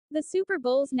The Super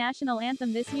Bowl's national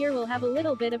anthem this year will have a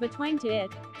little bit of a twang to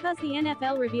it, cause the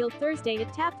NFL revealed Thursday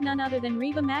it tapped none other than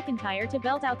Reba McEntire to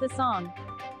belt out the song.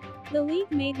 The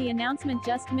league made the announcement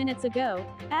just minutes ago,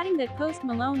 adding that Post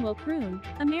Malone will croon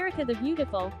 "America the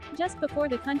Beautiful" just before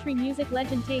the country music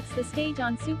legend takes the stage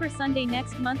on Super Sunday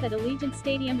next month at Allegiant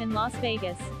Stadium in Las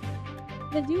Vegas.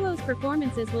 The duo's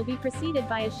performances will be preceded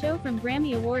by a show from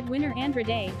Grammy Award winner Andra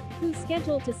Day, who's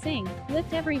scheduled to sing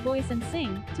 "Lift Every Voice and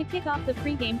Sing" to kick off the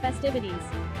pre-game festivities.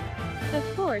 Of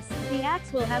course, the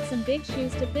acts will have some big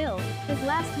shoes to fill, as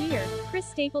last year, Chris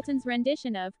Stapleton's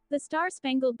rendition of "The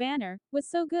Star-Spangled Banner" was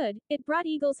so good, it brought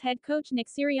Eagles head coach Nick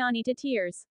Sirianni to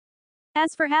tears.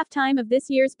 As for halftime of this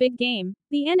year's big game,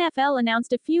 the NFL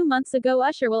announced a few months ago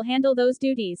Usher will handle those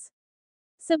duties.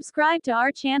 Subscribe to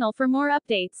our channel for more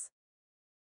updates.